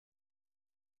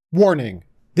Warning: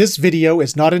 this video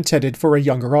is not intended for a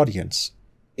younger audience.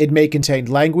 It may contain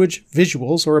language,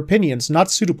 visuals, or opinions not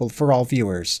suitable for all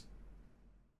viewers.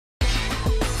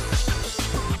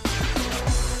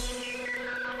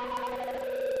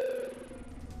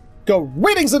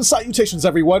 Greetings and salutations,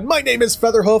 everyone! My name is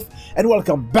Featherhoof, and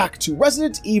welcome back to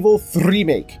Resident Evil 3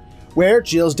 Remake, where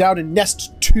Jill's down in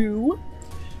Nest 2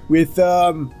 with,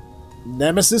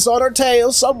 Nemesis on her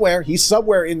tail somewhere. He's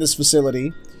somewhere in this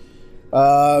facility.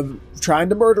 Trying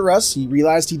to murder us. He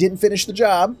realized he didn't finish the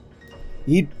job.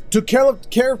 He took care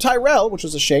of Tyrell, which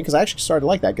was a shame, because I actually started to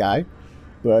like that guy.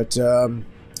 But,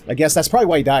 I guess that's probably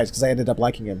why he dies, because I ended up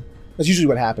liking him. That's usually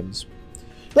what happens.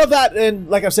 Love that, and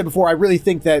like I've said before, I really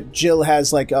think that Jill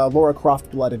has, like, Lara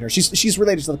Croft blood in her. She's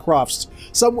related to the Crofts,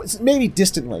 maybe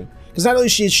distantly. Because not only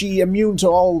is she immune to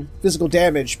all physical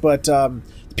damage, but the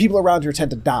people around her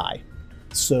tend to die.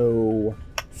 So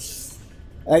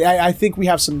I think we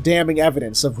have some damning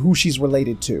evidence of who she's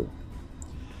related to.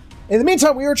 In the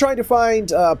meantime, we are trying to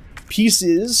find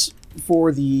pieces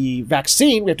for the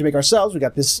vaccine. We have to make ourselves. We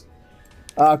got this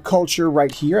culture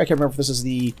right here. I can't remember if this is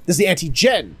the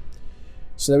anti-gen.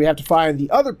 So then we have to find the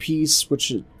other piece,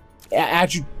 which is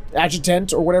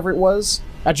adjutant or whatever it was.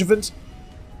 Adjuvant.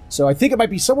 So I think it might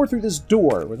be somewhere through this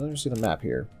door. Let me see the map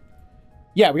here.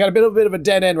 Yeah, we got a bit of a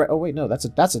dead end right. Oh wait, no, that's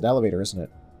an elevator, isn't it?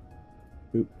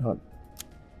 Oop, hold on.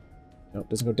 No, it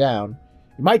doesn't go down.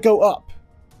 It might go up.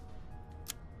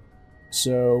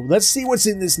 So let's see what's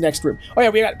in this next room. Oh yeah,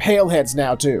 we got pale heads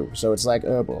now too. So it's like,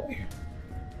 oh boy.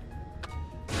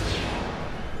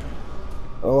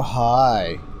 Oh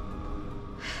hi.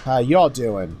 How y'all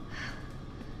doing?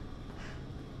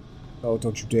 Oh,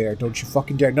 don't you dare. Don't you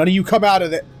fucking dare. None of you come out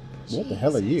of it. What the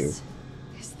hell are you?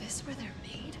 Is this where they're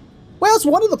made? Well, it's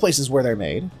one of the places where they're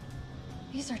made.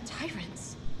 These are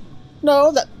tyrants.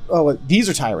 No, that... Oh, these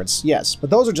are tyrants, yes. But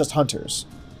those are just hunters.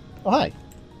 Oh, hi.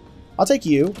 I'll take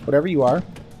you, whatever you are.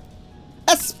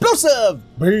 Explosive!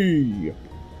 B!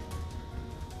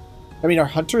 I mean, are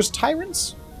hunters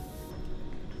tyrants?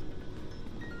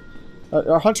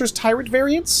 Are hunters tyrant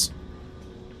variants?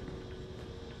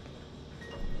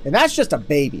 And that's just a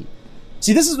baby.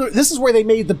 See, this is where they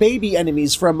made the baby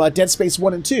enemies from Dead Space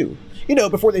 1 and 2. You know,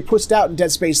 before they pushed out in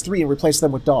Dead Space 3 and replaced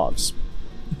them with dogs.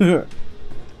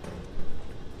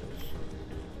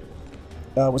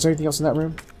 Was there anything else in that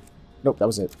room? Nope, that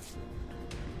was it.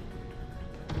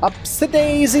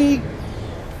 Upsy-daisy!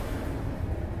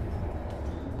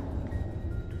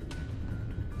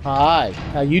 Hi,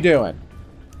 how you doing?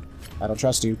 I don't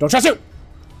trust you. Don't trust you!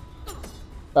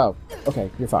 Oh,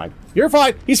 okay, you're fine. You're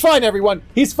fine! He's fine, everyone!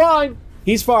 He's fine!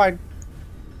 He's fine!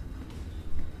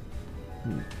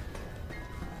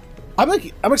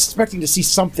 I'm expecting to see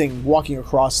something walking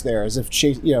across there, as if,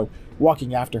 you know,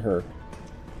 walking after her.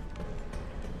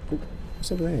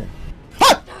 What's over there?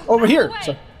 Ha! Over here!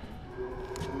 So,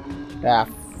 ah,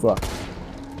 fuck.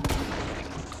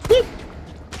 Beep.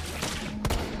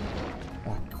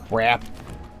 Ah, crap.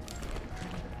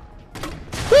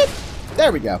 Beep.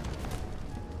 There we go.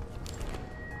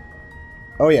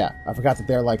 Oh yeah, I forgot that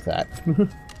they're like that.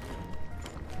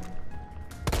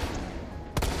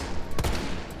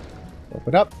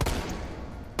 Open up.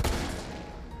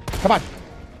 Come on.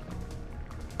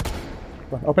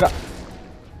 Come on, open up.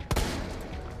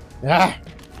 Ah!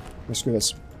 Let's screw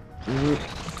this.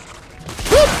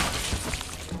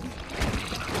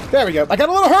 There we go. I got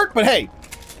a little hurt, but hey!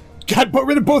 Got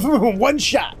rid of both of them in one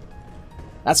shot!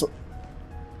 That's what...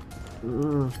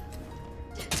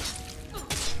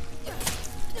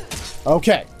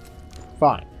 Okay.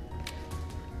 Fine.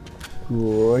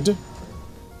 Good.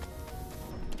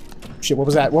 Shit, what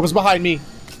was that? What was behind me?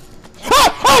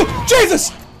 Ah! Oh!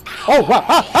 Jesus! Oh, wow.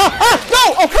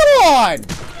 No! Oh, come on!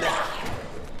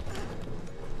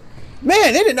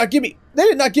 Man, they did not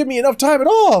give me enough time at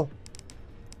all.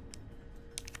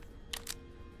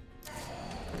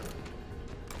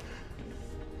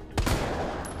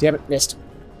 Damn it, missed.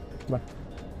 Come on.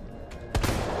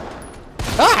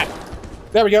 Ah!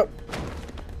 There we go.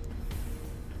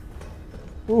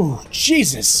 Ooh,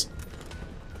 Jesus.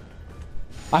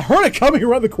 I heard it coming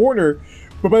around the corner,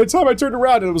 but by the time I turned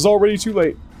around, it was already too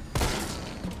late.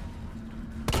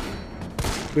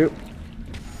 Boop.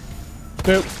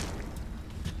 Boop.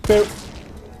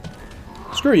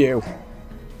 Boop. Screw you.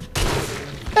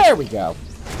 There we go.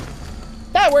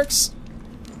 That works.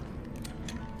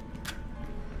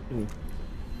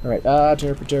 Alright,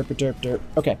 derp, derp, derp, derp.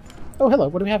 Okay. Oh, hello.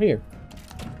 What do we have here?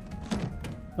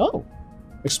 Oh.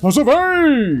 Explosive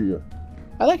A!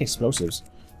 I like explosives.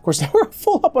 Of course, now we're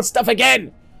full up on stuff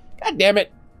again! God damn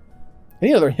it.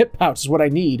 Any other hip pouch is what I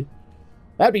need.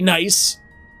 That'd be nice.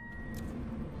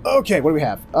 Okay, what do we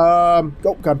have? Oh,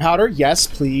 gunpowder. Yes,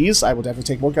 please. I will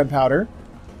definitely take more gunpowder.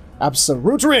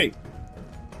 Absolutely.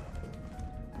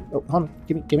 Oh, hold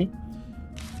on. Gimme.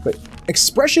 Wait.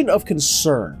 Expression of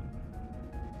concern.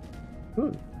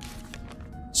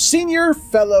 Senior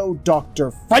Fellow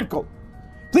Dr. Frankel.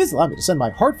 Please allow me to send my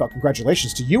heartfelt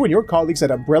congratulations to you and your colleagues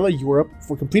at Umbrella Europe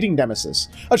for completing Nemesis,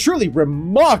 a truly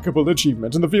remarkable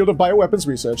achievement in the field of bioweapons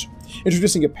research.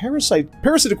 Introducing a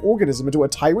parasitic organism into a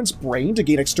tyrant's brain to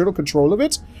gain external control of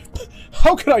it?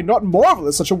 How could I not marvel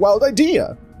at such a wild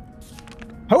idea?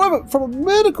 However, from a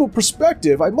medical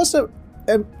perspective, I must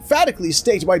emphatically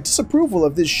state my disapproval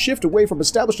of this shift away from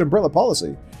established Umbrella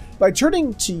policy. By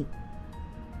turning to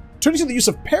the use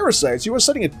of parasites, you are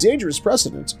setting a dangerous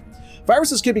precedent.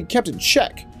 Viruses can be kept in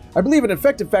check. I believe an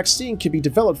effective vaccine can be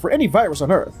developed for any virus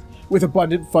on Earth, with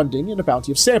abundant funding and a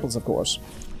bounty of samples, of course.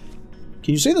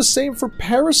 Can you say the same for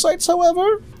parasites,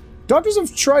 however? Doctors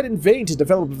have tried in vain to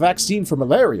develop a vaccine for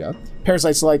malaria.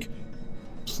 Parasites like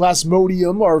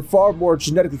Plasmodium are far more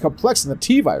genetically complex than the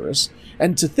T-virus,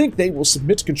 and to think they will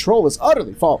submit to control is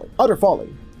utter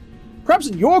folly. Perhaps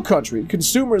in your country,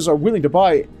 consumers are willing to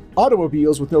buy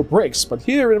automobiles with no brakes, but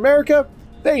here in America,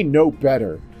 they know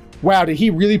better. Wow, did he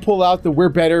really pull out the we're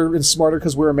better and smarter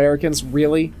because we're Americans?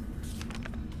 Really?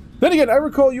 Then again, I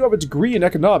recall you have a degree in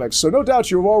economics, so no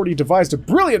doubt you have already devised a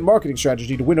brilliant marketing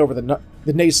strategy to win over the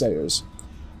naysayers.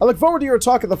 I look forward to your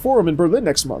talk at the forum in Berlin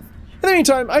next month. In the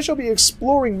meantime, I shall be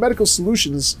exploring medical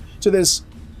solutions to this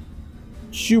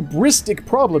hubristic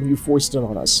problem you foisted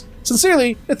on us.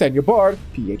 Sincerely, Nathaniel Bard,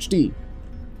 PhD.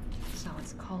 So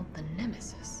it's called the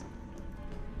Nemesis.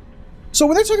 So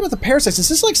when they're talking about the parasites, is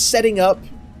this like setting up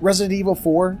Resident Evil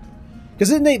 4? Because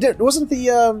wasn't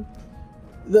the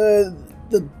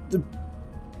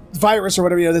virus or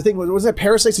whatever, the thing was that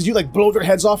parasites? Did you like blow their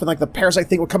heads off and like the parasite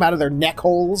thing would come out of their neck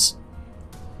holes?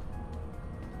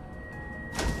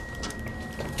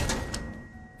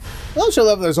 Well, I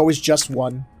love there's always just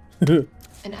one. An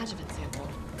adjuvant sample.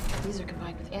 These are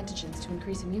combined with antigens to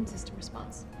increase immune system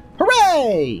response.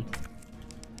 Hooray!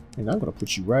 And I'm going to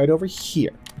put you right over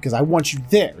here because I want you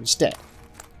there instead.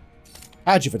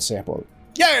 Adjuvant sample.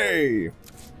 Yay!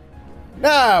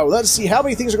 Now, let's see how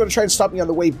many things are going to try and stop me on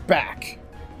the way back.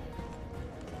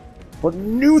 What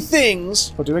new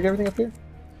things? Oh, did I get everything up here?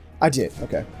 I did.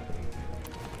 Okay.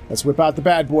 Let's whip out the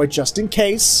bad boy just in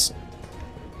case.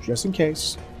 Just in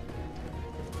case.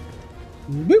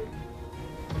 Boop.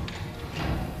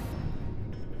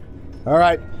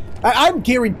 Alright. I'm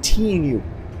guaranteeing you,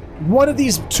 one of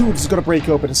these tubes is going to break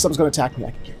open and something's going to attack me.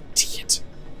 I can guarantee it.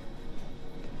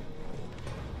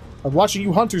 I'm watching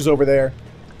you hunters over there.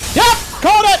 Yep!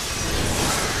 Caught it!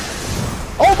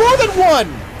 Oh, more than one!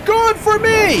 Good for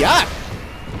me! Ah!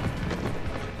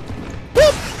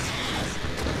 Whoop!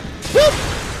 Whoop!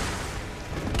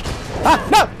 Ah!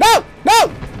 No! No!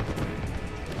 No!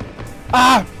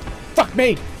 Ah! Fuck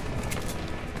me!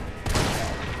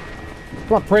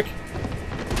 Come on, prick.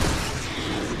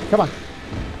 Come on.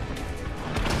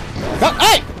 No,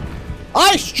 hey!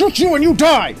 I shoot you and you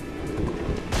die!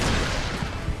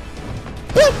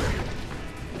 Whoop!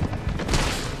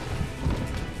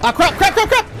 Ah, crap, crap, crap,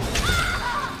 crap!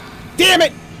 Damn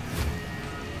it!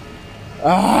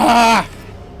 Ah!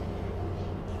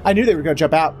 I knew they were gonna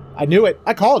jump out. I knew it.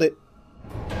 I called it.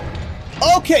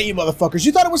 Okay, you motherfuckers.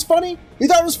 You thought it was funny? You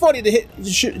thought it was funny to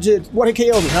one-hit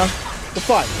KO me, huh? For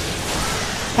fun.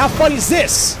 How funny is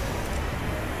this?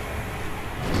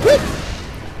 Whoop!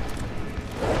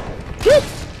 Whoop!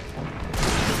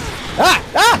 Ah!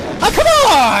 Ah! Ah, come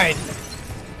on!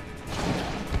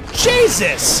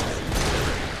 Jesus!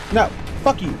 No.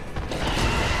 Fuck you.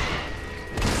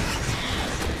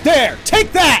 There!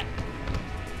 Take that!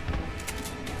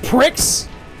 Pricks!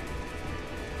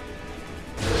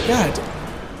 God.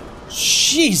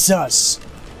 Jesus!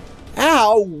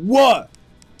 Ow! What?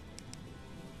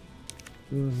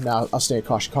 No, I'll stay at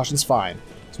caution. Caution's fine.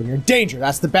 So when you're in danger,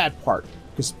 that's the bad part.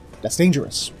 Because that's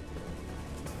dangerous.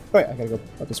 Oh, wait, I gotta go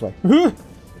up this way. I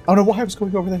don't know why I was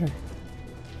going over there.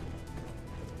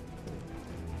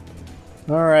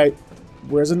 Alright.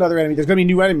 Where's another enemy? There's gonna be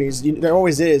new enemies. There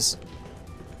always is.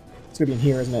 It's gonna be in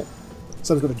here, isn't it?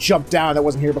 Someone's gonna jump down that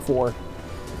wasn't here before.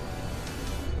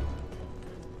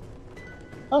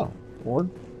 Oh. Or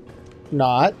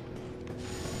not.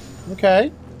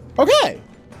 Okay. Okay!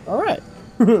 Alright.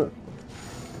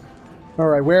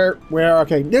 Alright, where,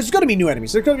 okay. There's gonna be new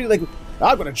enemies. There's gonna be like,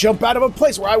 I'm gonna jump out of a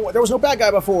place where there was no bad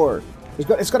guy before.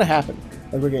 It's gonna happen.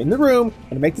 Like, we're getting in the room,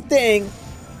 gonna make the thing.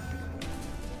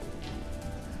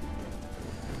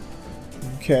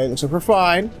 Okay, looks like we're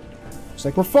fine. Looks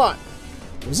like we're fine.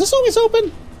 Is this always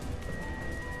open?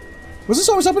 Was this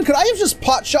always open? Could I have just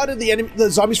pot-shotted the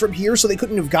zombies from here so they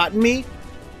couldn't have gotten me?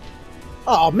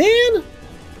 Oh man!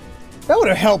 That would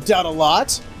have helped out a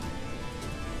lot.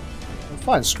 Well,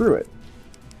 fine, screw it.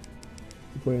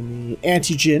 Put in the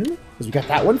antigen, because we got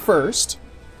that one first.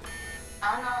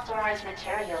 Unauthorized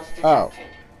materials detected. Oh.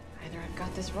 Either I've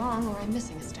got this wrong or I'm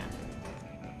missing a step.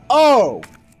 Oh!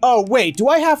 Oh, wait, do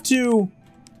I have to...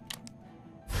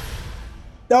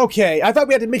 Okay, I thought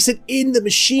we had to mix it in the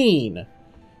machine.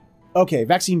 Okay,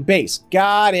 vaccine base.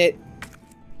 Got it.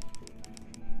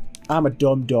 I'm a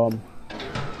dum-dum.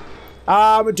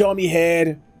 I'm a dummy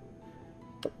head.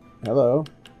 Hello.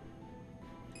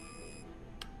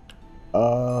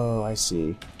 Oh, I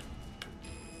see.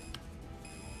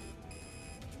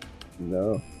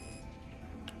 No.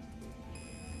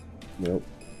 Nope.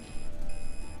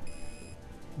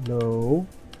 No.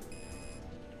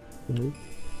 No.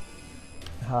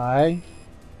 High.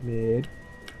 Mid.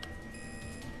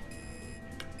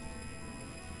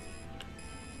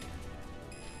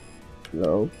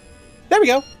 Low. There we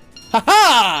go.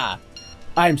 Ha-ha!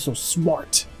 I'm so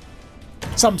smart.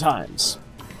 Sometimes.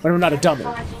 When I'm not a dummy.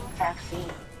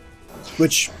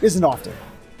 Which isn't often.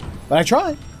 But I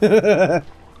try. Synthesis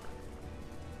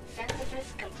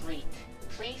complete.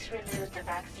 Please remove the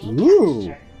vaccine Ooh.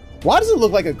 canister. Why does it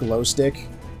look like a glow stick?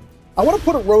 I want to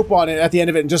put a rope on it at the end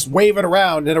of it and just wave it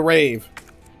around in a rave.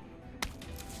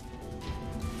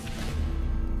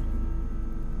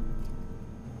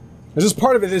 This is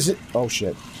part of it, is it? Oh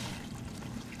shit.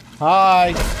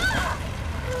 Hi.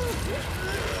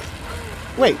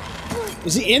 Wait,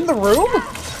 is he in the room?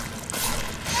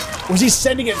 Or is he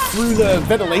sending it through the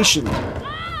ventilation?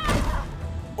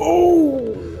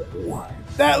 Oh,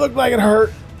 that looked like it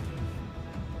hurt.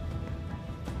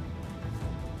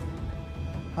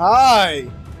 Hi.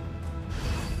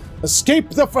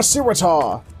 Escape the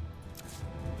facilitator.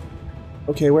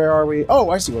 Okay, where are we? Oh,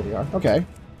 I see where we are. Okay.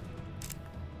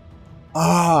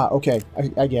 Ah, okay.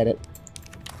 I get it.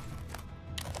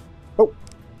 Oh.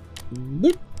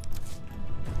 Boop.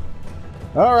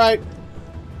 Alright.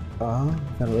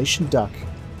 Ventilation duct.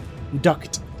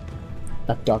 Duct.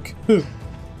 Not duck.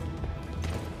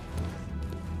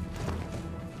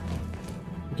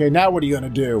 Okay, now what are you gonna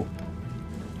do?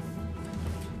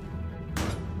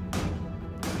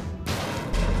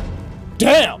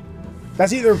 Damn!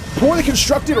 That's either poorly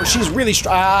constructed or she's really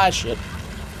ah, shit.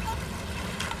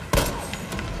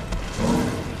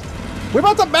 Whip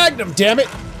out the Magnum, damn it!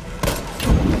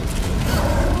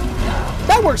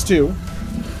 That works too.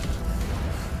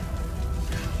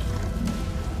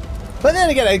 But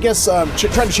then again, I guess trying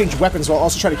to change weapons while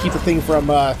also trying to keep the thing from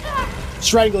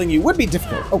strangling you would be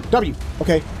difficult. Oh, W.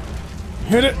 Okay.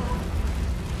 Hit it.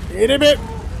 Hit it.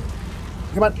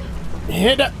 Come on.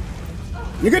 Hit it.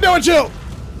 You can do it, Jill.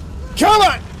 Come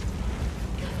on.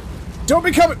 Don't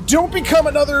become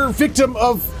another victim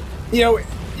of, you know,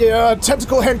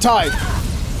 tentacle hentai.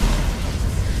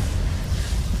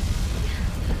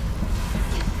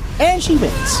 And she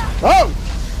wins. Oh!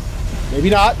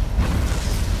 Maybe not.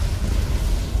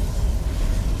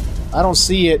 I don't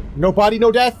see it. No body,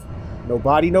 no death. No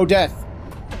body, no death.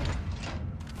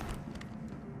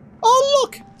 Oh,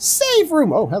 look! Save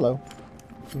room! Oh, hello.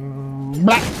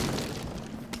 Blah.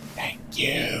 Thank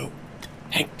you.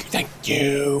 Thank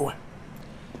you.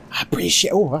 I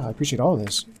appreciate... Oh, wow, I appreciate all of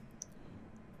this.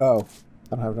 Oh,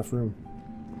 I don't have enough room.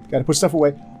 Gotta put stuff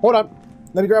away. Hold on.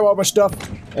 Let me grab all my stuff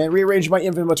and rearrange my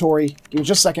inventory. Give me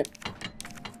just a second.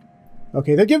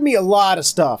 Okay, they're giving me a lot of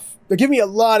stuff. They're giving me a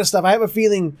lot of stuff. I have a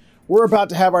feeling we're about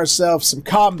to have ourselves some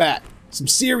combat. Some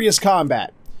serious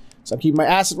combat. So I'm keeping my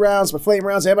acid rounds, my flame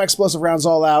rounds, and my explosive rounds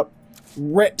all out.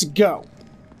 Ready to go.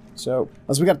 So,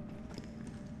 as we got...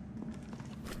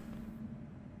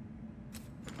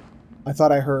 I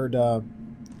thought I heard,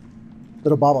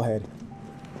 little bobblehead.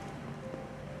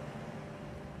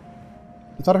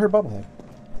 I thought I heard bobblehead.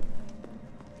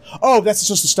 Oh, that's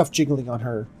just the stuff jiggling on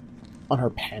her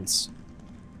pants.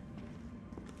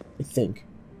 I think.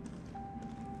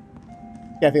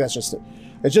 Yeah, I think that's just it.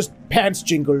 It's just pants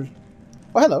jingle.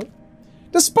 Oh, hello.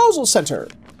 Disposal Center.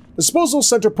 Disposal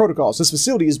Center protocols. This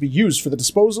facility is to be used for the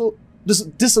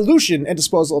dissolution and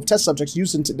disposal of test subjects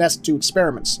used in Nest 2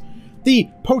 experiments. The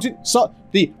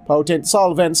potent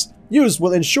solvents used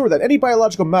will ensure that any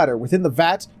biological matter within the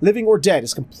vat, living or dead,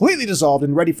 is completely dissolved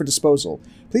and ready for disposal.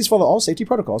 Please follow all safety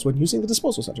protocols when using the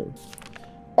disposal center.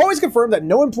 Always confirm that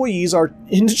no employees are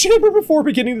in the chamber before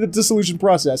beginning the dissolution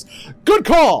process. Good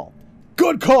call!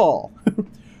 Good call!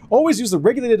 Always use the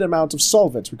regulated amount of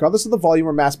solvent, regardless of the volume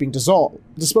or mass being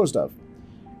disposed of.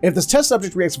 If this test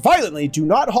subject reacts violently, do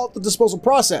not halt the disposal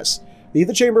process. Leave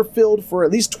the chamber filled for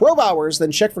at least 12 hours,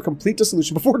 then check for complete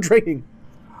dissolution before draining.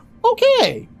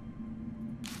 Okay.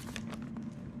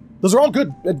 Those are all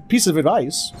good pieces of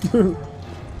advice.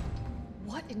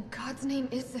 What in God's name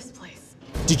is this place?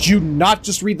 Did you not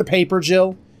just read the paper,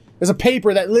 Jill? There's a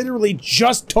paper that literally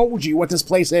just told you what this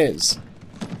place is.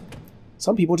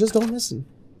 Some people just don't listen.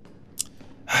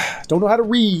 Don't know how to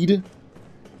read.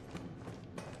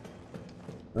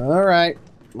 Alright.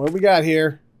 What do we got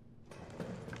here?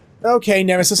 Okay,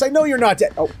 Nemesis, I know you're not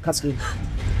dead. Oh, cutscene.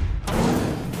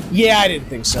 Yeah, I didn't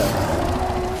think so.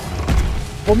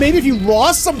 Well, maybe if you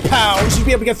lost some pounds, you'd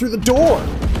be able to get through the door.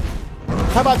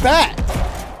 How about that?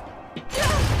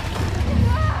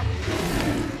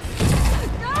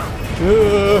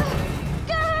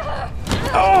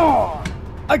 Oh!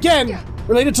 Again,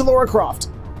 related to Lara Croft.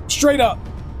 Straight up.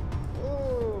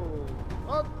 Oh,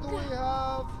 what do we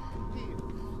have here?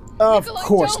 Of Nikolai,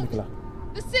 course, don't. Nikolai.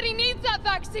 The city needs that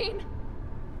vaccine!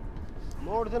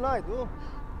 More than I do.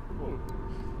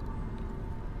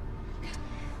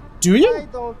 Do I you?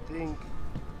 don't think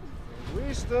the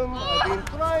wisdom I've been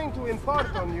trying to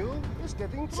impart on you is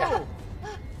getting through.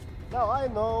 Now I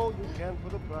know you can't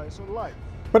put a price on life,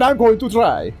 But I'm going to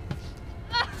try.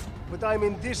 but I'm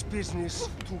in this business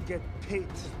to get paid.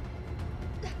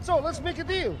 So let's make a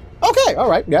deal. Okay,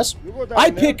 alright, yes. You go down I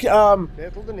there, pick,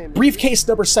 battle the Nemesis, briefcase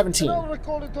number 17. and I'll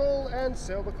recall it all and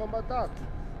sell the combat art.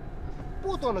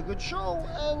 Put on a good show,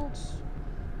 and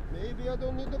maybe I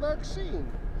don't need the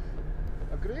vaccine.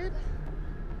 Agreed?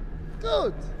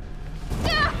 Good.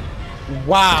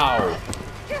 Wow.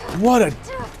 What a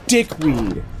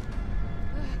dickweed.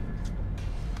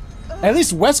 At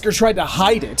least Wesker tried to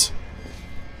hide it.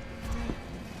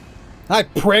 Hi,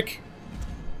 prick.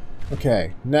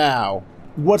 Okay, now,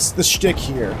 what's the shtick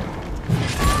here?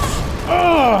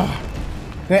 Ugh!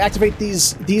 Can I activate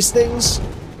these things?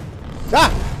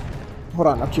 Ah! Hold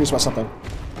on, I'm curious about something.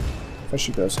 If I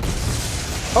shoot those.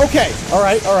 Okay,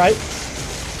 alright, alright.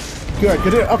 Good,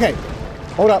 good, okay.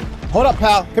 Hold up,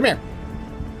 pal. Come here.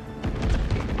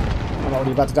 I'm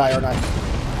already about to die, aren't I?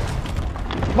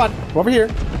 Come on, come over here.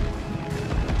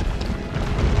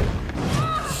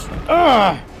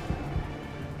 Ugh!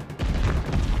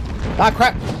 Ah,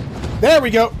 crap. There we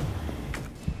go.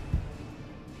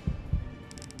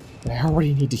 I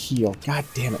already need to heal. God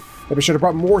damn it. Maybe I should have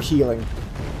brought more healing.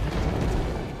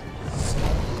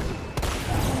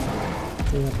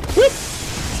 Whoop.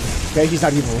 Okay, he's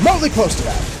not even remotely close to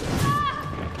that.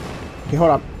 Okay, hold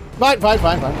on. Fine.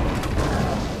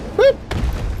 Whoop.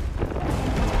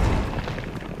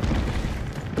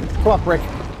 Come on, brick.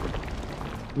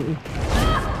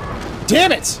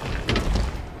 Damn it!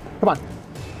 Come on.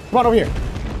 Come on over here.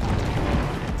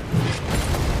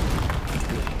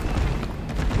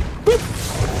 Whoop.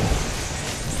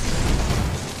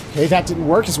 Okay, that didn't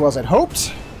work as well as I'd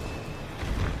hoped.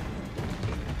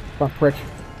 Come on, prick.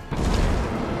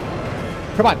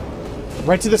 Come on.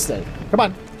 Right to this thing. Come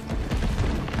on.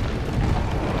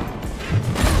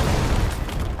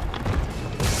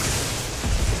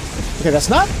 Okay, that's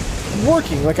not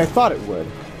working like I thought it would.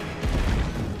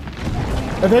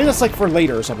 I think that's like for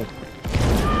later or something.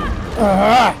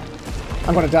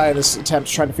 I'm gonna die in this attempt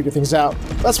trying to figure things out.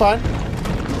 That's fine.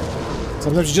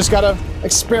 Sometimes you just gotta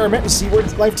experiment and see where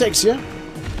life takes you.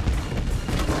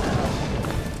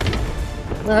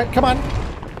 Alright, come on.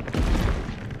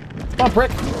 Come on,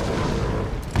 prick.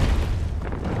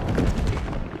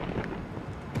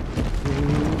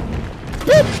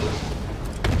 Boop!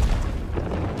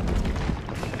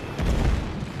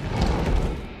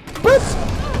 Boop!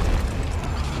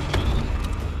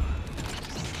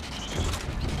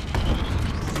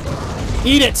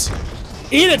 Eat it!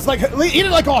 Eat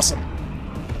it like awesome!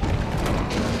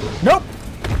 Nope!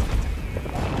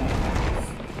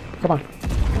 Come on.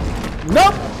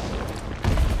 Nope!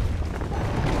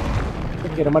 I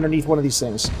can get him underneath one of these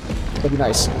things. That'd be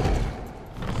nice.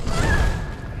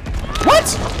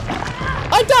 What?!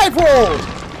 I dive rolled!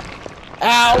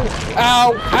 Ow!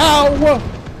 Ow! Ow!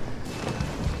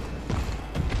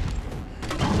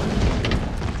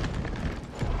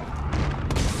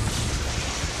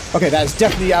 Okay, that is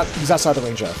definitely out. He's outside the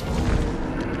range of.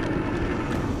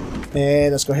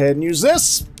 And let's go ahead and use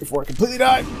this before I completely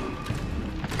die.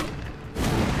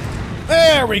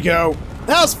 There we go.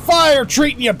 How's fire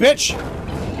treating you, bitch?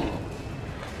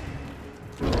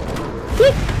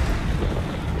 Whoop.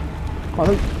 Come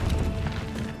on,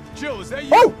 Jill, is that you?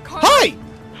 oh, hi!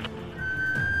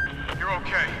 You're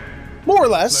okay. More or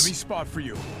less. Let me spot for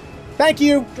you. Thank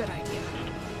you. Good idea.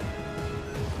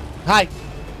 Hi.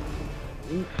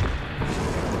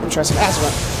 Let me try some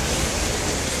asthma.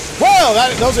 Well,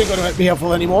 those ain't going to be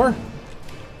helpful anymore.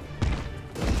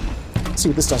 Let's see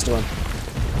what this does to him.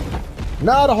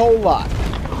 Not a whole lot.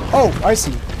 Oh, I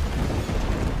see.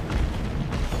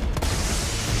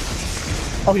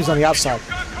 Oh, he's on the outside.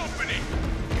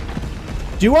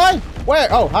 Do I? Where?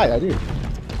 Oh, hi, I do.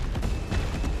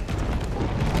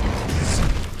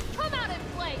 Come out and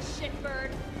play, shitbird.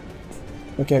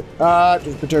 Okay. Derp,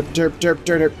 derp, derp, derp,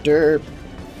 derp, derp.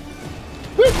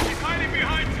 He's hiding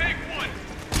behind tank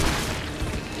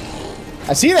 1.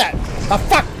 I see that. Ah,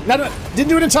 fuck! No, didn't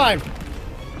do it in time.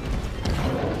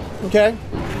 Okay.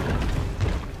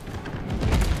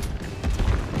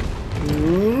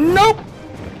 Nope.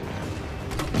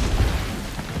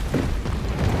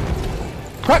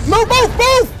 Crap! Move!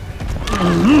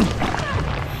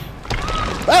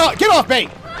 Oh, get off me!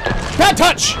 Bad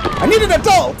touch! I need an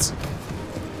adult!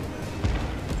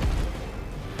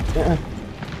 There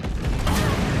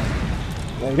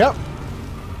you go.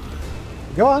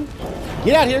 Go on.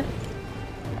 Get out here.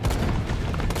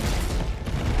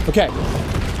 Okay.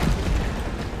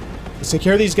 Let's take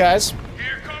care of these guys.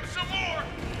 Here comes some more.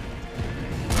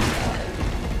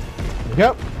 There we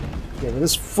go. Get rid of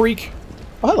this freak.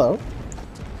 Oh, hello.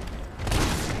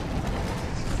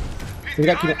 He's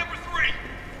got behind Kina. number 3.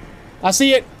 I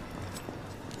see it.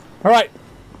 All right.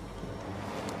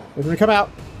 We're gonna come out.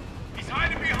 He's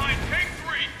hiding behind tank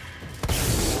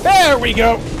 3. There we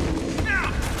go.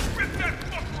 Now, rip that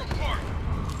fucker apart.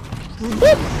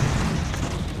 Boop.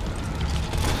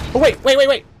 Oh wait.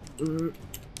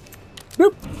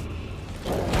 Boop.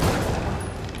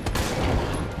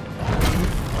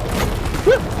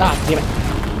 Boop. Ah, damn it.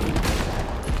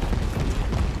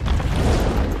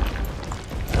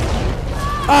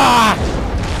 Ah!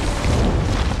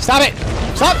 Stop it!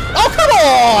 Stop! Oh, come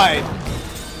on!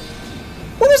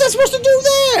 What was I supposed to do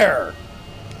there?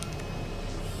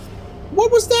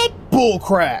 What was that bull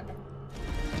crap?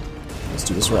 Let's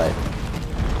do this right.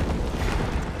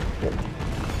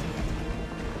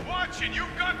 Watch it,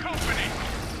 you've got company.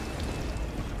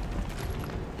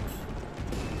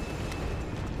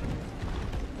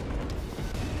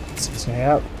 Let's see this guy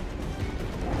out.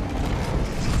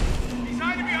 He's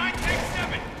hiding behind tank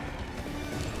 7.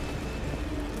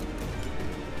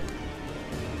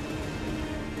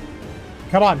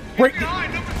 Come on, break.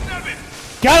 Behind number 7.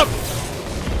 Got him!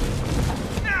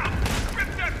 Now, rip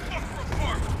that fucker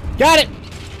apart. Got it!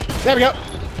 There we go.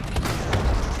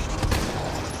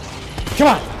 Come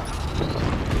on.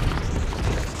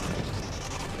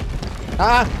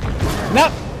 No.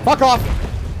 Fuck off.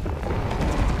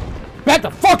 Back the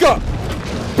fuck up.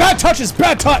 Bad touch is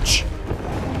bad touch.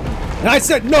 And I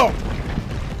said no.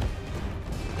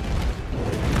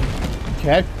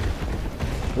 Okay.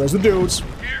 Where's the dudes?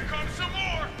 Here comes some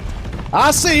more.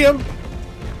 I see him.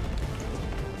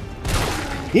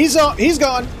 He's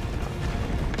gone.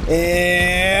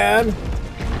 And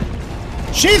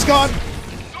she's gone.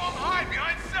 So I'm hiding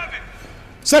behind 7.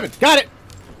 7. Got it.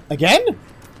 Again?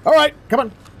 All right. Come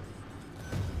on.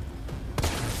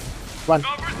 Come on.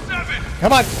 Number 7.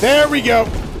 Come on. There we go.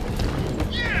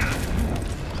 Yeah.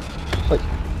 Wait.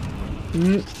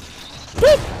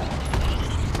 Boop.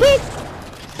 Boop.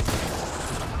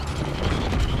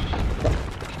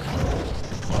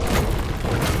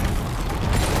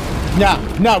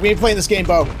 No, we ain't playing this game,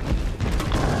 Bo.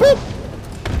 Boop.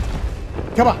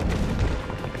 Come on.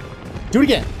 Do it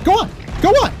again. Go on. Go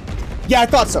on. Yeah, I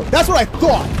thought so. That's what I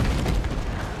thought.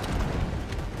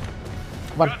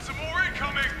 Come on. Got some more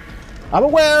incoming. I'm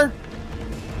aware.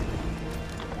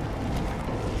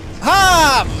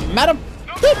 Ha! Madam.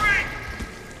 Number Boop.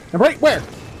 8. Number 8, where?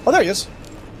 Oh, there he is.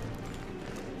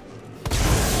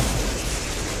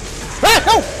 Ah,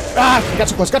 no! Ah, got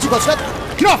too close, Get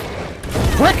off!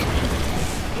 Brick!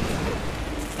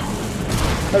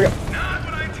 There we go. Not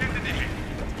what I intended to hit.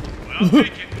 But I'll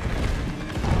take it.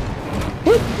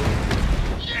 Woo.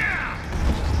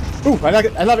 Yeah. Ooh, I like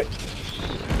it. I love it.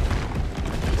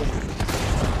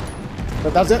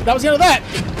 But that was it. That was the end of that.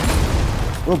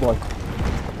 Oh boy.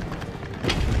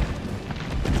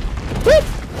 Woo.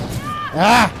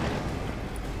 Ah.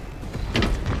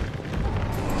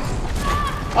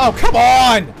 Oh, come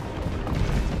on.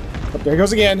 Oh, there he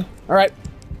goes again. All right.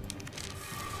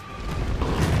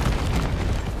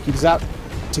 Keep this out.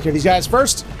 Take care of these guys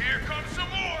first. Here comes some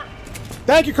more.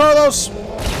 Thank you, Carlos.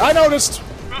 I noticed.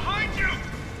 Behind you.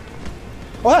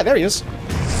 Oh, hi, there he is.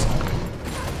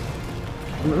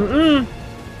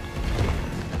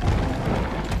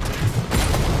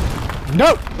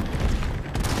 No.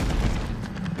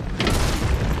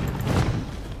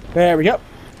 There we go.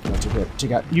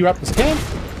 Take out you up as I can.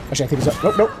 Actually, I think it's up.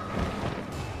 Nope, nope.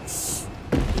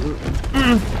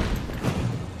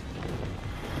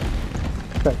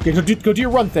 Okay, go do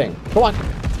your run thing. Go on.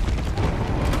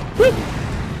 Woo.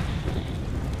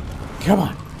 Come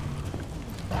on.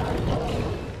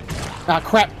 Ah,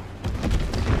 crap.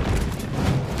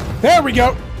 There we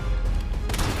go.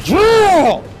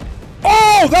 Drill!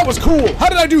 Oh, that was cool. How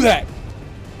did I do that?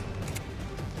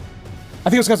 I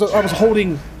think it was because I was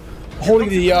holding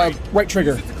the right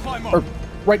trigger. Or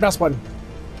right mouse button.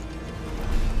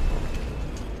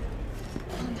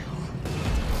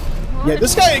 Yeah,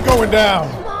 this guy ain't going down.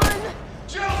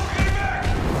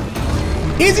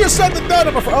 Easier said than done.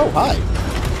 Oh, hi.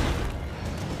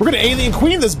 We're gonna alien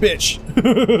queen this bitch.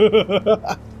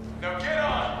 Now get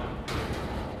on.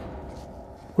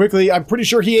 Quickly, I'm pretty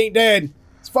sure he ain't dead.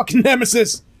 It's fucking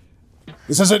Nemesis.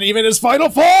 This isn't even his final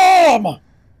form.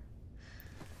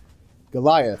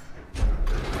 Goliath.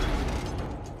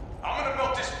 I'm gonna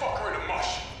melt this fucker into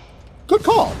mush. Good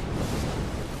call.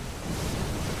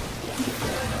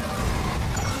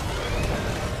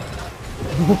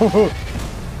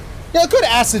 Yeah, a good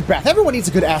acid bath. Everyone needs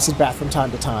a good acid bath from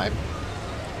time to time.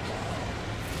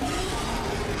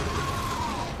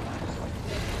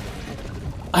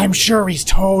 I'm sure he's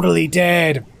totally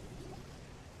dead.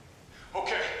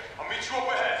 Okay, I'll meet you up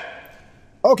ahead.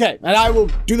 Okay, and I will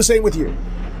do the same with you.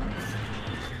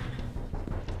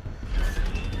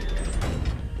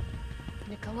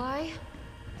 Nikolai,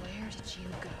 where did you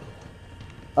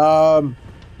go?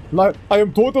 I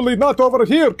am totally not over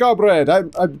here, comrade.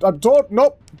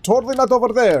 Nope, totally not over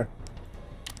there.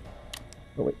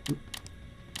 Oh, wait.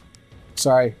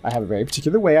 Sorry, I have a very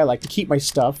particular way I like to keep my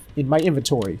stuff in my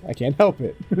inventory. I can't help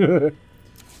it.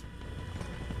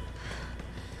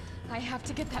 I have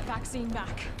to get that vaccine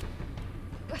back.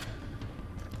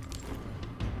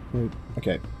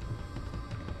 Okay.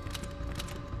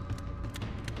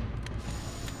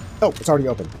 Oh, it's already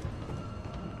open.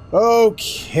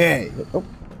 Okay. Oh,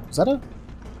 is that a...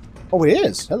 Oh, it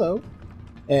is. Hello.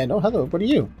 And, oh, hello. What are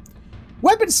you?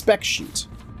 Weapon spec sheet.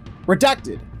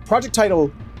 Redacted. Project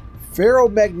title,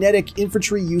 Ferromagnetic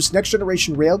Infantry Use Next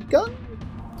Generation Railgun?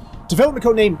 Development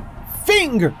code name,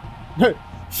 Fing!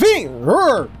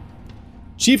 Fing!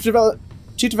 Chief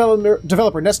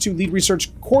Developer, Nest 2 Lead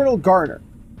Research, Cornell Garner.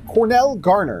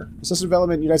 Assistant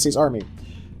Development, United States Army.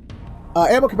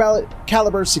 Ammo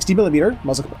caliber 60mm,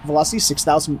 muzzle velocity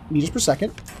 6,000 meters per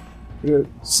second.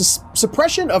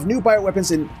 Suppression of new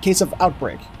bioweapons in case of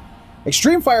outbreak.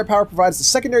 Extreme firepower provides the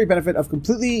secondary benefit of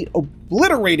completely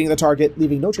obliterating the target,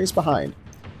 leaving no trace behind.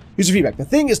 User feedback. The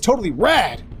thing is totally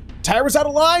rad. Tyrant's out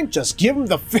of line? Just give him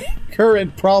the finger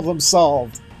and problem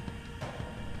solved.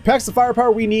 Packs the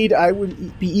firepower we need. It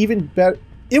would be even better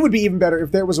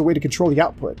if there was a way to control the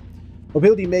output.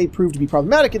 Mobility may prove to be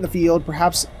problematic in the field.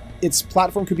 Perhaps its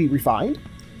platform could be refined.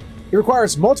 It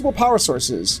requires multiple power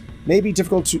sources. May be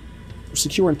difficult to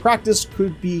secure in practice.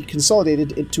 Could be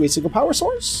consolidated into a single power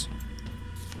source.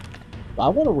 I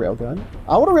want a railgun.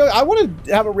 I want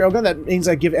to have a railgun that means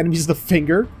I give enemies the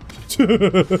finger.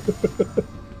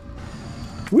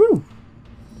 Woo.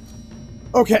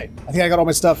 Okay, I think I got all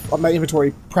my stuff on my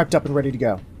inventory prepped up and ready to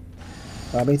go.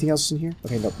 Anything else in here?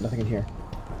 Okay, nope, nothing in here.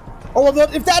 Oh, well,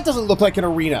 if that doesn't look like an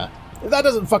arena, if that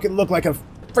doesn't fucking look like a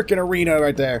freaking arena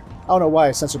right there. I don't know why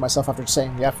I censored myself after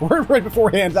saying the F word right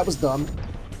beforehand. That was dumb.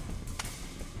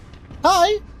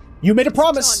 Hi! You made a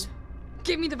promise! Done.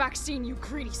 Give me the vaccine, you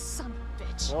greedy son of a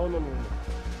bitch. No.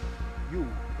 You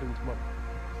bring money.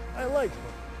 I like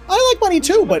money. I like money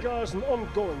too, but... Is an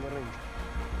ongoing arrangement.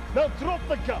 Now drop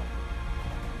the gun!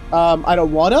 I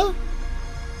don't wanna?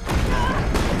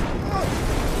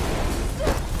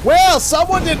 Well,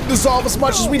 someone didn't dissolve as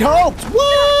much as we'd hoped!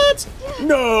 What?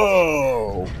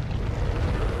 No!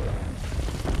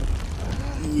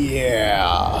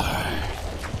 Yeah...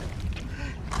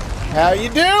 How you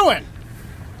doing?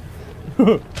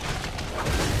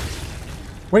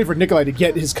 Waiting for Nikolai to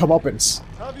get his comeuppance.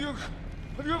 Have you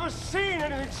ever seen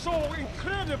anything so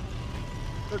incredible?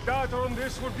 The data on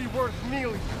this would be worth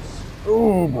millions.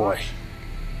 Oh boy.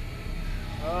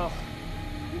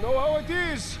 You know how it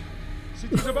is.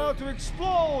 City's about to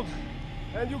explode,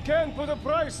 and you can't put a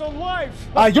price on life.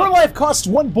 Your life costs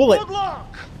one bullet Good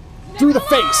luck. through the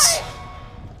face.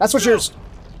 That's what yours.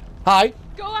 Hi.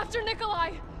 Go after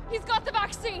Nikolai. He's got the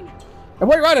vaccine. And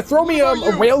while you're at it, throw me a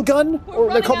railgun,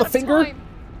 or they call the finger. Time.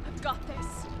 I've got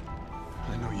this.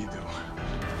 I know you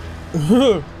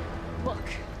do. Look,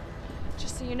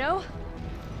 just so you know,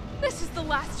 this is the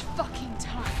last fucking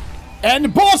time.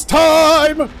 And boss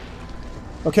time!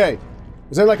 Okay.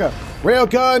 Is there like a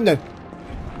railgun?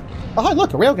 Oh, hi,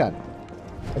 look, a railgun.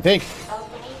 I think.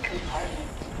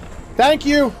 Thank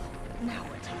you. Now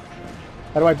we're talking.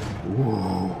 How do I...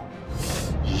 Ooh.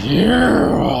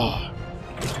 Yeah.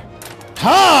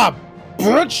 Ha!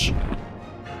 Bitch!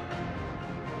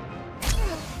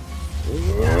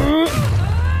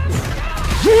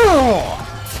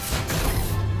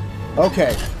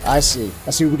 Okay, I see.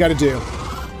 I see what we gotta do.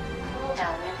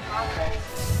 Cooldown in progress.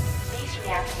 Please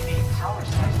reactivate power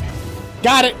sources.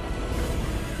 Got it!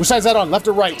 Which side's that on? Left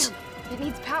or right? It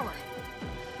needs power.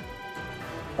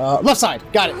 Left side.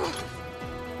 Got it.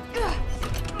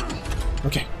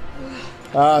 Okay.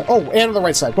 Oh, and on the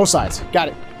right side. Both sides. Got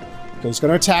it. Okay, he's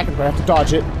gonna attack. I'm gonna have to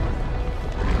dodge it.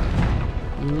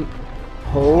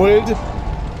 Hold.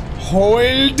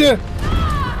 Hold.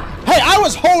 Hey, I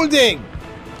was holding!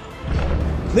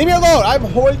 Leave me alone. I'm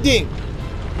holding.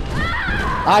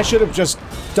 I should have just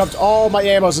dumped all my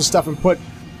ammos and stuff and put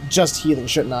just healing,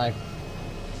 shouldn't I?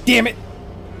 Damn it.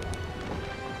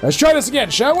 Let's try this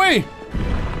again, shall we?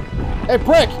 Hey,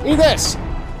 prick, eat this.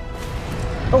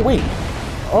 Oh, wait.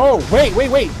 Oh,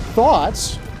 wait.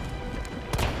 Thoughts?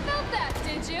 Felt that,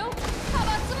 did you? How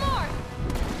about some more?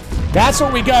 That's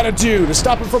what we gotta do to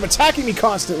stop him from attacking me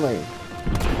constantly.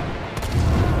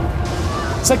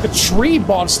 It's like the tree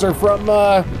monster from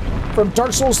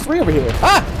Dark Souls 3 over here.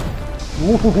 Ah!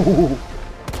 Ooh.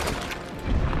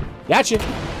 Gotcha.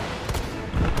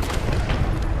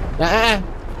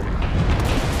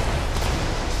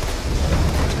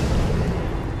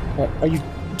 Are you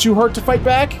too hurt to fight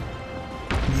back?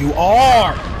 You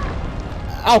are!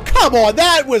 Oh, come on!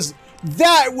 That was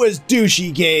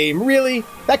douchey game. Really?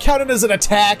 That counted as an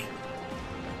attack?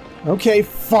 Okay,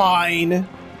 fine.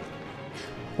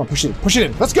 Come on, push it in. Push it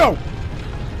in. Let's go!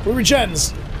 We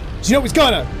regens. So you know he's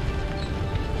gonna.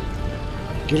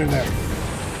 Get in there. 2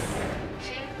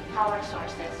 power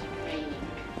sources remaining.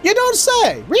 You don't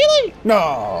say! Really?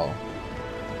 No.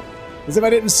 As if I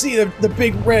didn't see the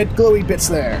big red glowy bits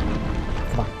there.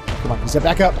 Come on. He's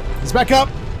back up. He's back up.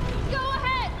 Go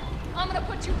ahead! I'm gonna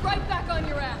put you right back on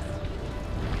your ass.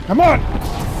 Come on!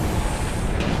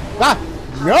 Ah!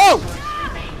 No!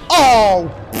 Oh!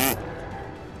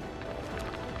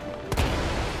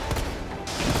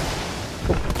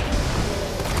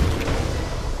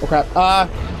 Oh crap.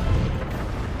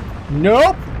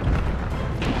 Nope!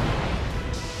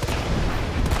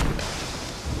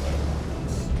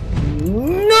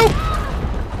 Nope!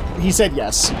 He said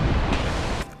yes.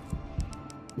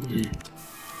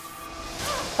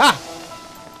 Ah!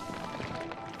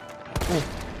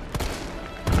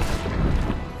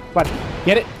 Come on.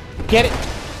 Get it. Get it.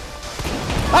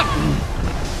 Ah!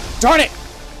 Darn it!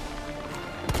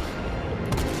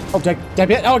 Oh, did I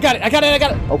get it? Oh, I got it. I got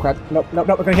it. Oh, crap. Nope. I'm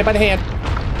gonna hit by the hand.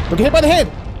 Don't get hit by the hand.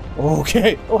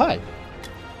 Okay. Oh, hi.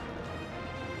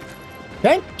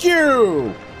 Thank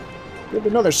you! Good to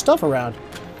know there's stuff around.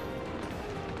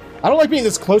 I don't like being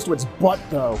this close to its butt,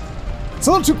 though. It's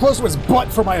a little too close to its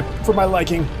butt for my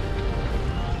liking.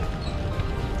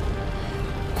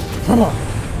 Come on.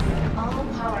 All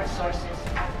power sources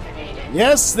activated.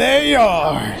 Yes, they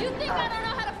are. You think I don't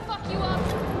know how to fuck you up?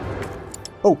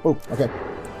 Oh, okay.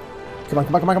 Come on.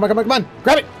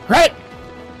 Grab it.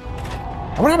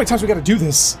 I wonder how many times we gotta do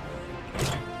this.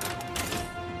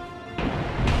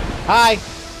 Hi.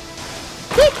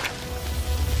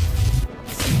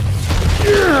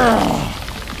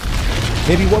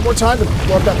 Maybe one more time to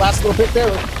blow up that last little bit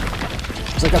there.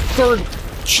 It's like a third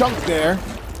chunk there.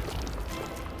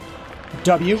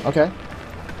 W, okay.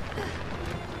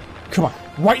 Come on,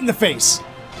 right in the face.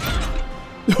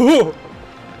 Come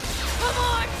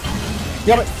on!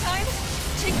 Yeah, but Time,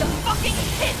 take the fucking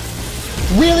hit!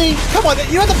 really? Come on,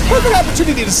 you had the perfect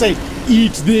opportunity to say,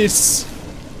 eat this.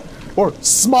 Or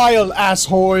smile,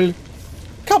 asshole.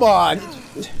 Come on.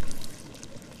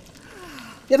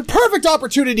 You had the perfect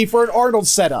opportunity for an Arnold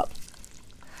setup.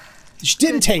 She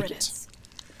didn't take it.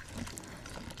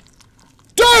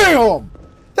 Damn!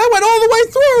 That went all the way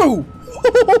through!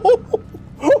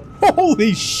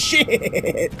 Holy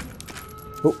shit!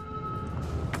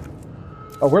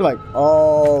 Oh, we're like,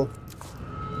 all...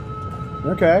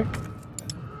 Okay.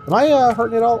 Am I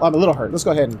hurting at all? I'm a little hurt. Let's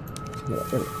go ahead and... Yeah,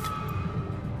 there we go.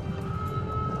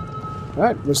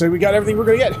 Alright, looks like we got everything we're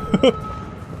gonna get.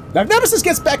 Now, if Nemesis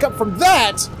gets back up from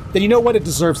that, then you know what? It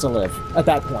deserves to live at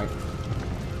that point.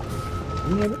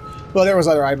 Well, there was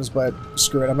other items, but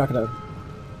screw it. I'm not gonna...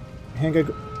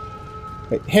 Handgun...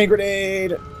 Wait, hand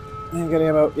grenade... Handgun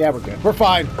ammo... Yeah, we're good. We're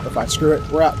fine. Screw it.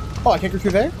 We're out. Oh, I can't go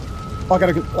through there? Oh, I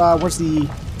gotta go... where's the...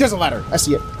 There's a ladder. I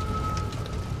see it.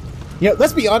 Yeah,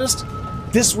 let's be honest.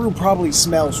 This room probably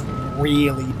smells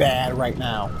really bad right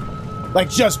now. Like,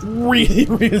 just really,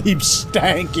 really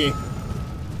stanky.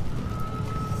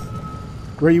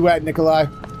 Where you at, Nikolai?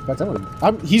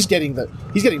 He's getting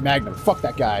Magnum. Fuck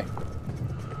that guy.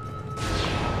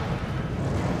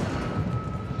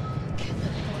 Can't let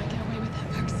anyone get away with that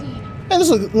vaccine. Hey, this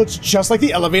looks just like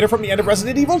the elevator from the end of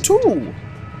Resident Evil 2.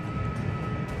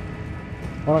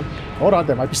 Hold on. Hold on.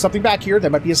 There might be something back here. There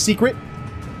might be a secret.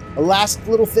 A last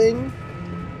little thing.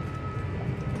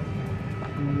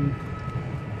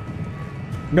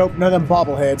 Nope, none of them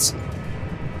bobbleheads.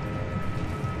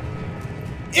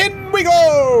 In we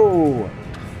go!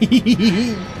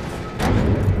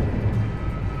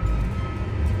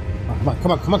 Oh, come on,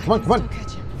 come on, come on, come on, come on.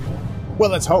 Well,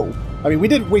 let's hope. I mean, we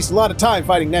didn't waste a lot of time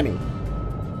fighting Nemi.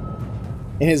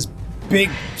 In his big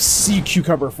sea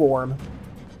cucumber form.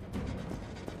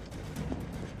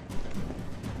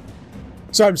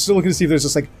 So I'm still looking to see if there's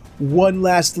just like one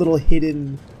last little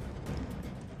hidden...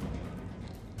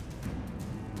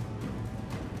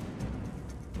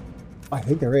 I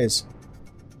think there is.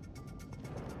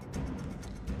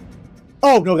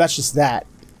 Oh, no, that's just that.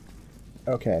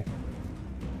 Okay.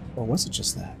 Or was it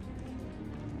just that?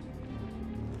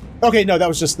 Okay, no, that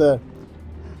was just the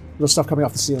little stuff coming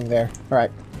off the ceiling there.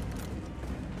 Alright.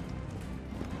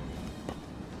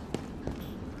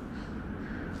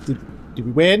 Did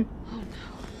we win?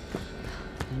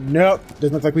 Nope.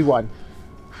 Doesn't look like we won.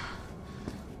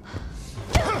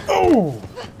 Oh!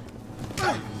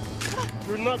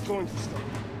 You're not going to stop.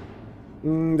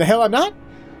 The hell I'm not?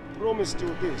 Promised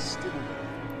you this, didn't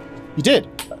I? You did?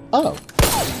 Oh.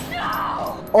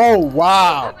 No! Oh,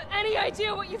 wow. I don't have any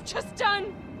idea what you've just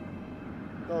done.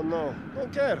 Oh no,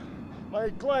 don't care. My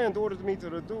client ordered me to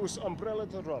reduce Umbrella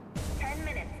to rubber. 10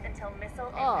 minutes until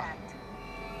missile Ah. impact.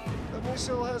 The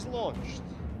missile has launched.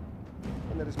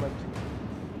 And that is my cue.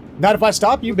 Not if I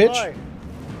stop you, bitch. Goodbye,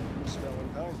 Miss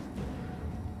Valentine.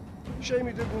 Shame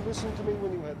you didn't listen to me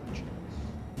when you had the chance.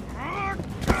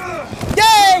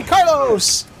 Yay,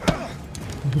 Carlos!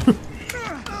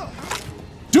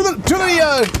 do the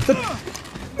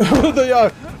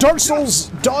Dark Souls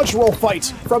dodge roll fight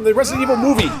from the Resident Evil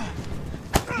movie.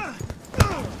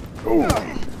 Ooh,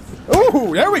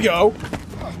 ooh, there we go.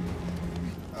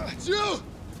 Jill!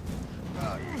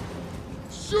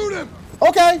 Shoot him!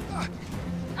 Okay.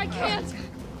 I can't.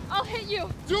 I'll hit you.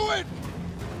 Do it!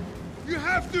 You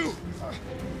have to!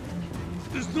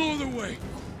 There's no other way.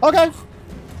 Okay.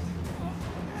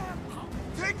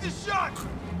 Take the shot!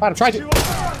 Alright, I'm trying to.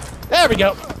 There we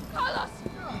go. Carlos!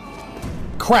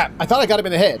 Crap, I thought I got him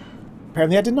in the head.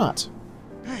 Apparently I did not.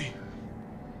 Hey,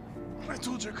 I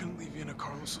told you I couldn't leave you in a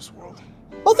Carlos's world.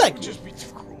 Oh, thank It'd you. just be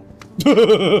too cruel.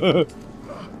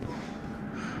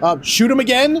 Shoot him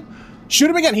again. Shoot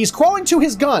him again. He's crawling to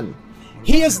his gun.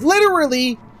 He is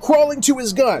literally crawling to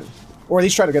his gun. Or at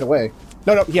least trying to get away.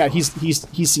 No, no, yeah, he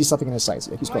sees something in his sights.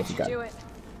 Yeah, he's crawling to Why'd the you gun. do it?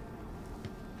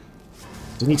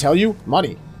 Didn't he tell you?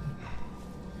 Money.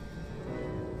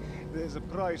 There's a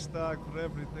price tag for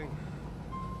everything.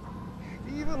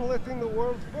 Even letting the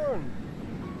world burn.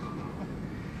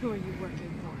 Who are you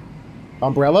working for?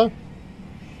 Umbrella?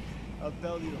 I'll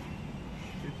tell you.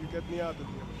 If you get me out of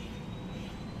here.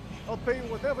 I'll pay you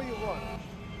whatever you want.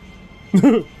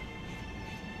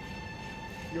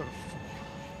 You're a fool.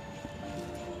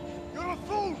 You're a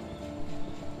fool!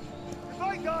 If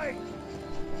I die,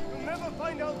 you'll never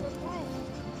find out the truth.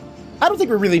 I don't think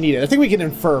we really need it. I think we can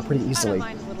infer pretty I don't easily.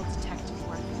 mind a little detective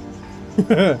work.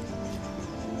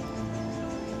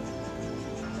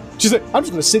 She's like, I'm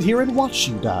just gonna sit here and watch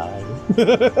you die.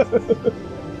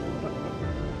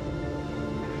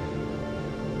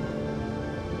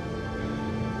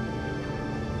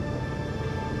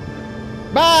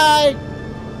 Bye!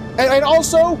 And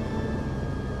also,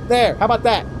 there, how about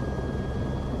that?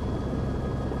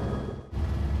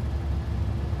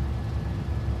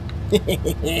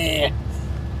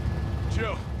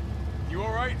 Jill, you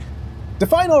alright?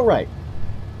 Define alright.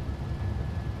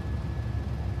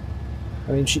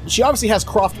 I mean, she obviously has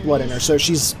Croft blood in her, so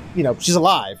she's, you know, she's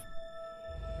alive.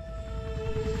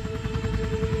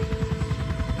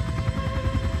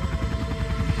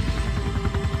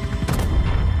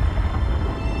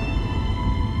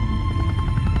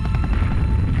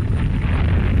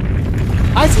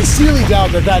 I sincerely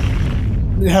doubt that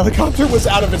helicopter was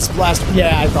out of its blast.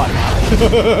 Yeah, I thought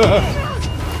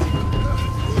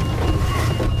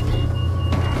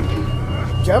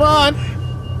not. Come on!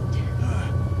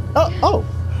 Oh!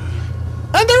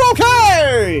 And they're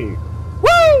okay!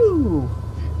 Woo!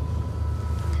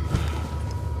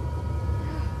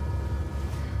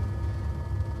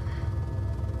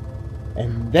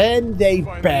 And then they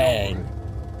bang.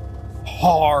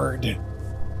 Hard.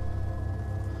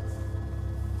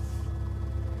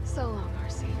 So long,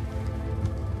 RC.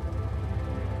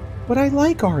 But I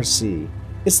like RC.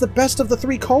 It's the best of the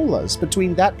three colas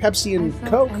between that Pepsi and I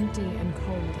felt Coke. empty and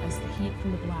cold as the heat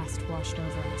from the blast washed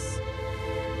over us.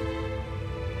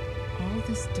 All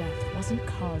this death wasn't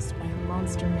caused by a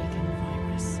monster-making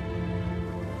virus.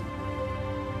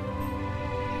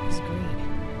 It was greed.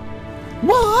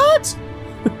 What?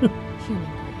 Human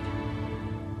greed.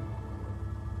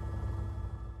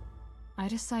 I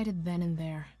decided then and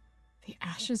there, the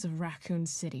ashes of Raccoon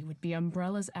City would be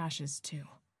Umbrella's ashes too.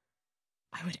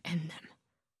 I would end them,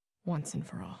 once and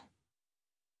for all.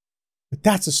 But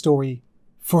that's a story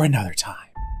for another time.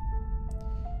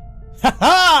 Ha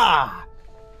ha!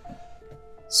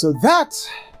 So that,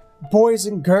 boys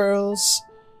and girls,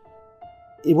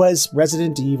 it was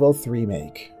Resident Evil 3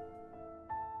 Remake.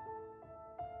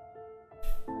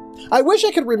 I wish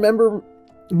I could remember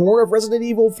more of Resident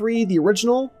Evil 3, the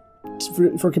original,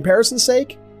 for comparison's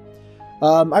sake.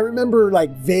 I remember,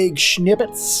 like, vague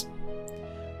snippets,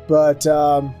 but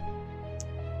I'm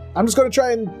just going to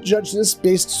try and judge this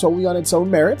based solely on its own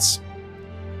merits.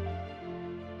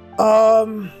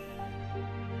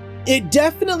 It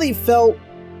definitely felt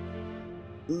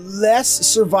less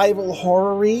survival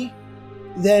horror-y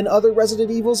than other Resident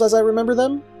Evils as I remember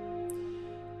them.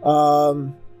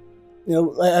 You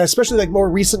know, especially like more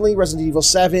recently, Resident Evil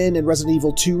 7 and Resident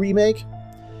Evil 2 Remake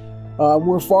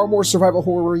were far more survival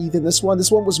horror-y than this one.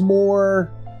 This one was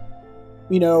more,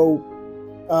 you know,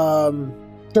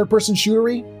 third-person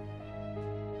shootery.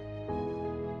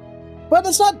 But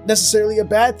that's not necessarily a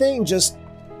bad thing, just,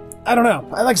 I don't know.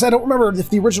 Like I said, I don't remember if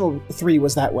the original 3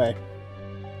 was that way.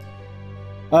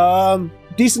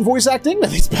 Decent voice acting,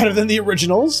 at least better than the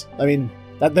originals. I mean,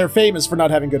 they're famous for not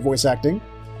having good voice acting.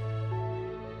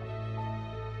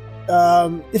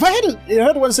 If I had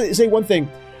to say one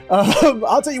thing,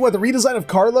 I'll tell you what, the redesign of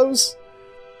Carlos,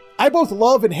 I both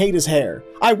love and hate his hair.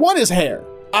 I want his hair.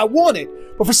 I want it.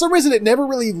 But for some reason, it never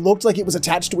really looked like it was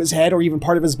attached to his head or even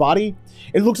part of his body.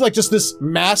 It looked like just this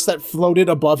mass that floated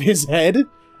above his head. I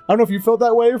don't know if you felt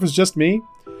that way or if it's just me.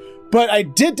 But I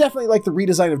did definitely like the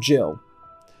redesign of Jill.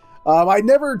 I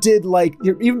never did like,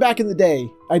 even back in the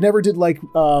day, I never did like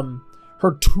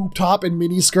her tube top and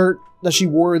mini skirt that she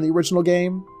wore in the original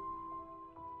game.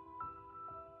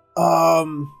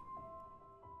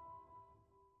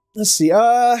 Let's see,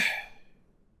 God.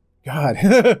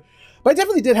 But I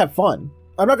definitely did have fun.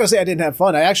 I'm not gonna say I didn't have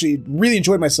fun. I actually really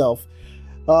enjoyed myself.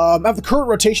 Out of the current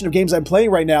rotation of games I'm playing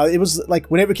right now, it was like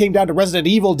whenever it came down to Resident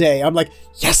Evil Day, I'm like,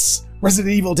 yes,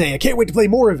 Resident Evil Day. I can't wait to play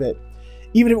more of it.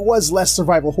 Even if it was less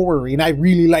survival horror-y, and I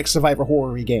really like survival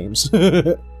horror-y games.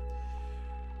 But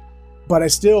I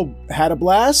still had a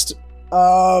blast.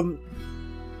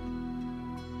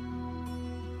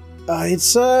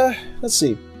 Let's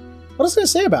see. What was I gonna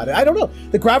say about it? I don't know.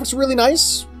 The graphics were really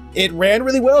nice. It ran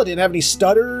really well. It didn't have any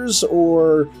stutters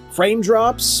or frame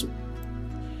drops.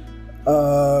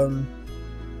 I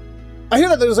hear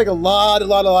that there's like a lot of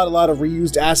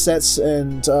reused assets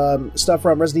and stuff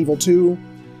from Resident Evil 2.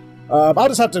 I'll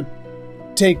just have to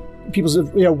take people's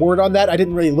word on that. I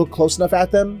didn't really look close enough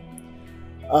at them.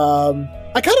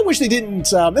 I kind of wish they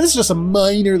didn't. And this is just a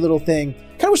minor little thing.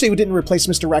 Kind of wish they didn't replace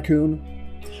Mr. Raccoon.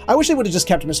 I wish they would have just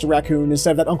kept Mr. Raccoon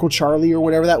instead of that Uncle Charlie or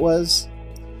whatever that was.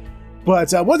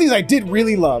 But one of the things I did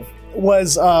really love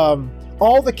was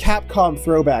all the Capcom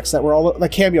throwbacks that were all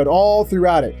like cameoed all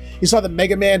throughout it. You saw the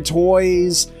Mega Man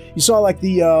toys. You saw like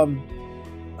the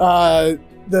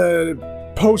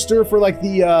poster for like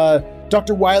the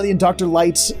Dr. Wily and Dr.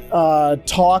 Light's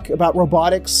talk about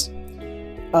robotics.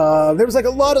 There was like a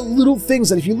lot of little things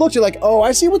that if you looked, you're like, oh,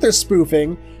 I see what they're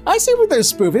spoofing. I see what they're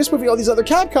spoofing. They're spoofing all these other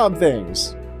Capcom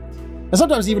things. And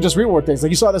sometimes even just real-world things. Like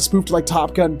you saw the spoofed like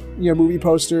Top Gun, movie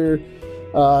poster,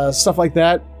 stuff like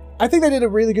that. I think they did a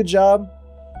really good job.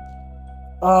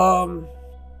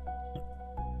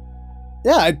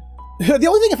 Yeah, the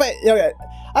only thing I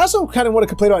also kind of want to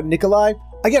complain about Nikolai.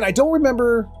 Again, I don't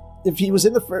remember if he was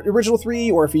in the original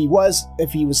 3 or if he was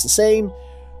the same,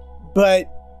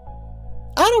 but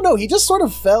I don't know. He just sort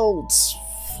of felt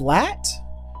flat.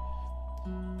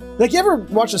 Like, you ever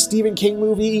watch a Stephen King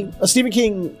movie?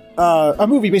 A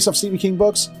movie based off Stephen King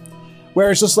books, where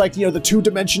it's just like, the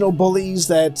two-dimensional bullies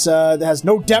that has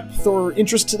no depth or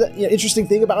interest to the interesting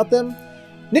thing about them.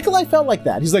 Nikolai felt like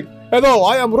that. He's like, hello,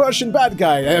 I am Russian bad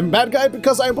guy. I am bad guy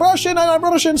because I'm Russian, and I'm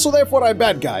Russian, so therefore I'm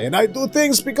bad guy. And I do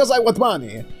things because I want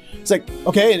money. It's like,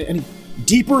 okay, any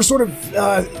deeper sort of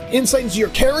insight into your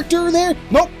character there?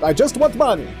 Nope, I just want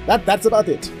money. That's about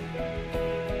it.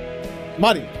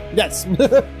 Money, yes.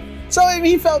 So, I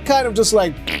mean, he felt kind of just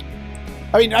like...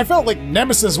 I mean, I felt like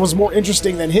Nemesis was more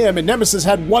interesting than him, and Nemesis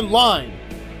had one line.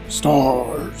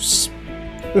 Stars.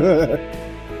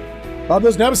 On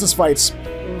those Nemesis fights.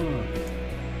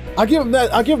 I'll give him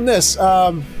that. I'll give him this.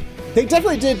 They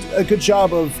definitely did a good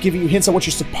job of giving you hints on what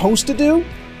you're supposed to do.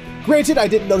 Granted, I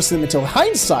didn't notice them until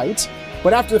hindsight,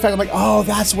 but after the fact, I'm like, oh,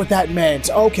 that's what that meant.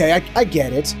 Okay, I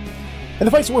get it. And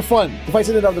the fights were fun. The fights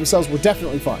in and of themselves were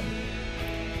definitely fun.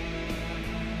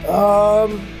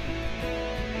 Other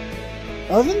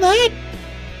than that,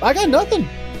 I got nothing.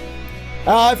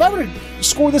 If I were to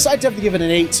score this, I'd definitely give it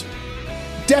an 8.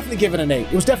 Definitely give it an 8.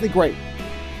 It was definitely great.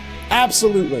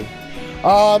 Absolutely.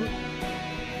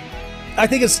 I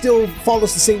think it still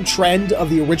follows the same trend of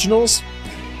the originals,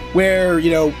 where, you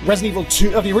know, Resident Evil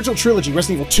 2, of the original trilogy,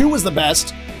 Resident Evil 2 was the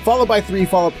best, followed by 3,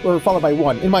 followed by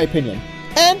 1, in my opinion.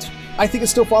 And I think it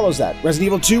still follows that. Resident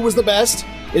Evil 2 was the best,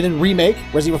 and then Remake.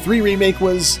 Resident Evil 3 Remake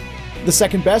was the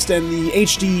second best, and the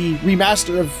HD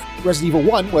remaster of Resident Evil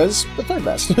 1 was the third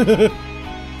best.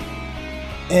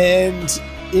 And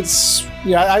it's,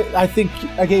 you know, I think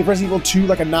I gave Resident Evil 2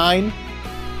 like a 9,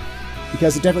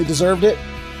 because it definitely deserved it.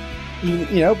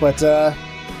 You know, but, or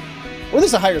at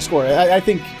least a higher score. I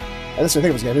think, that's what I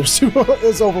think it was good. It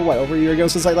was over, what, over a year ago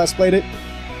since I last played it?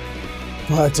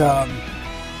 But,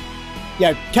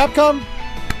 yeah, Capcom,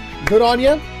 good on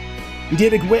you. You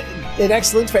did an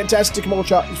excellent, fantastical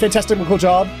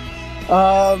job.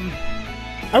 I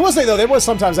will say, though, there was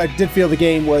sometimes I did feel the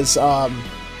game was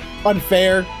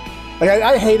unfair. Like,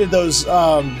 I hated those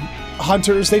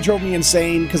hunters. They drove me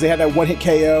insane because they had that one-hit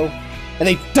KO. And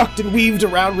they ducked and weaved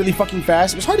around really fucking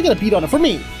fast. It was hard to get a beat on it, for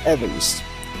me, at least.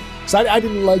 So I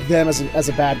didn't like them as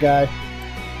a bad guy.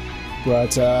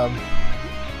 But,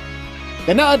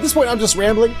 and now at this point I'm just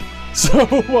rambling. So,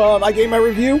 I gave my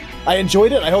review. I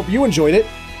enjoyed it. I hope you enjoyed it.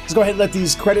 Let's go ahead and let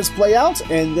these credits play out,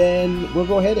 and then we'll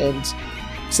go ahead and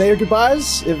say your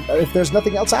goodbyes if there's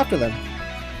nothing else after them.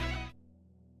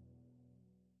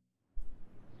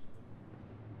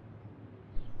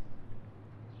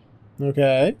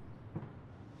 Okay.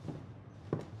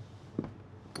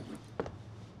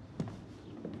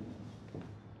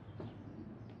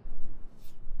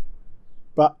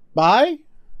 Bye?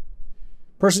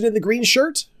 Person in the green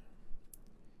shirt?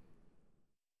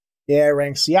 Yeah,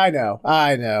 ranks. Yeah,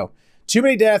 I know. Too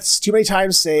many deaths, too many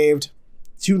times saved,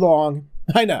 too long.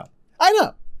 I know.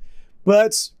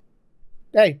 But,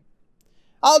 hey,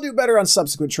 I'll do better on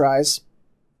subsequent tries.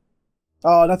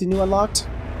 Oh, nothing new unlocked?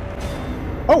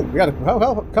 Oh, we got a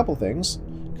couple things.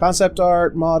 Concept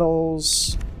art,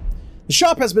 models. The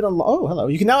shop has been unlocked. Oh, hello.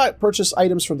 You can now purchase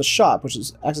items from the shop, which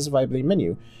is accessible via the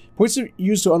menu. Points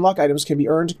used to unlock items can be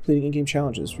earned completing in-game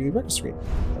challenges through the record screen.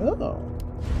 Oh.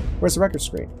 Where's the record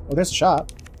screen? Oh, there's the shop.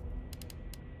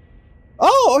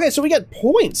 Oh, okay, so we get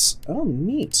points. Oh,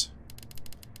 neat.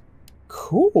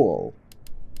 Cool.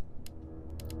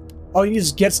 Oh, you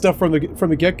just get stuff from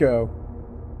the get-go.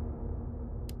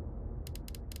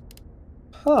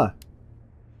 Huh.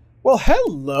 Well,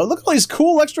 hello. Look at all these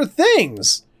cool extra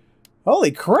things.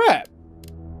 Holy crap.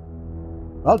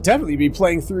 I'll definitely be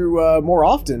playing through more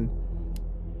often.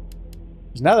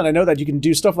 Because now that I know that you can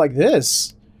do stuff like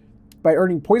this by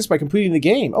earning points by completing the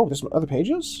game. Oh, there's some other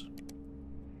pages?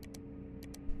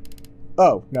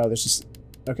 Oh, no, there's just...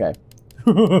 Okay.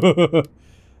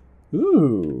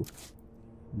 Ooh.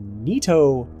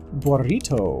 Neato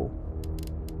burrito.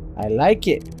 I like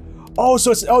it. Oh,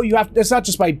 so it's... Oh, you have... It's not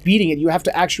just by beating it. You have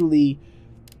to actually...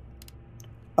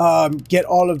 get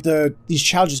all of these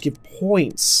challenges give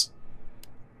points.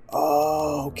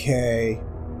 Oh, okay.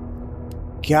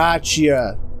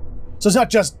 Gotcha. So it's not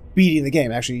just beating the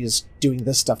game, actually just doing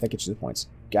this stuff that gets you the points.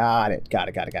 Got it. Got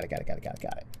it.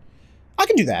 I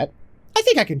can do that. I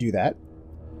think I can do that.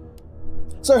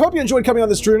 So I hope you enjoyed coming on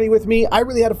this journey with me. I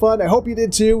really had fun. I hope you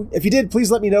did too. If you did,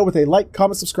 please let me know with a like,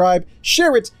 comment, subscribe,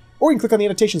 share it, or you can click on the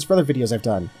annotations for other videos I've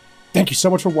done. Thank you so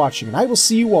much for watching, and I will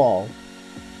see you all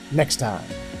next time.